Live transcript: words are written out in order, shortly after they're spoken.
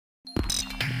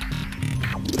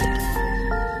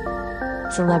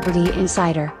Celebrity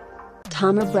Insider.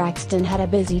 Tamar Braxton had a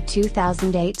busy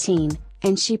 2018,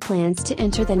 and she plans to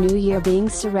enter the new year being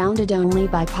surrounded only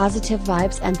by positive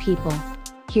vibes and people.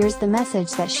 Here's the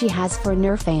message that she has for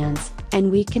NeNe fans, and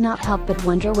we cannot help but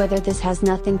wonder whether this has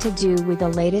nothing to do with the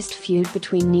latest feud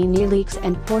between NeNe Leakes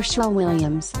and Porsha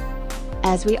Williams.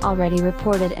 As we already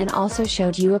reported and also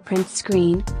showed you a print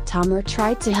screen, Tamar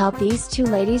tried to help these two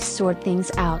ladies sort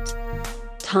things out.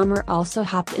 Tamar also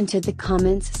hopped into the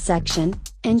comments section,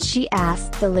 and she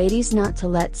asked the ladies not to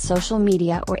let social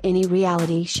media or any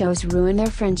reality shows ruin their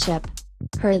friendship.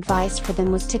 Her advice for them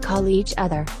was to call each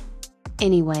other.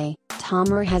 Anyway,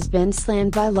 Tamar has been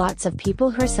slammed by lots of people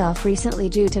herself recently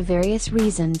due to various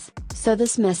reasons, so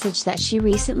this message that she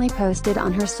recently posted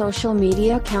on her social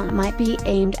media account might be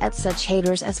aimed at such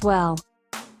haters as well.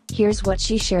 Here's what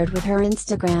she shared with her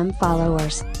Instagram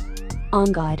followers.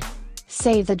 On God.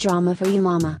 Save the drama for you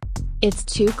mama. It's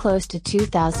too close to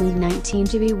 2019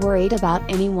 to be worried about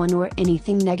anyone or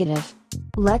anything negative.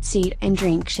 Let's eat and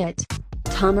drink shit.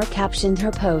 Tamar captioned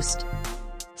her post.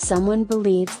 Someone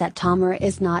believes that Tamar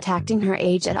is not acting her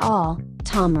age at all.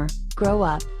 Tamar, grow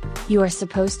up. You are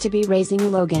supposed to be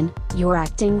raising Logan, you're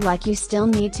acting like you still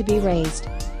need to be raised.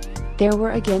 There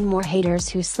were again more haters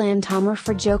who slammed Tamar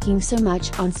for joking so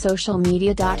much on social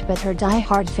media. But her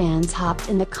die-hard fans hopped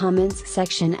in the comments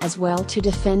section as well to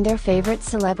defend their favorite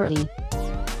celebrity.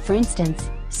 For instance,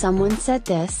 someone said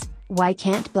this: why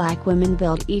can't black women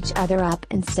build each other up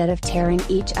instead of tearing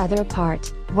each other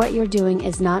apart? What you're doing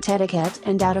is not etiquette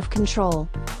and out of control.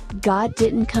 God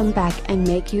didn't come back and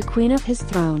make you queen of his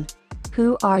throne.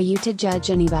 Who are you to judge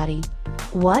anybody?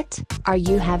 What, are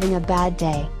you having a bad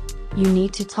day? You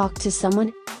need to talk to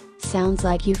someone? Sounds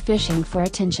like you fishing for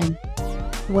attention.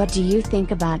 What do you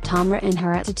think about Tamar and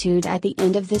her attitude at the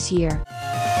end of this year?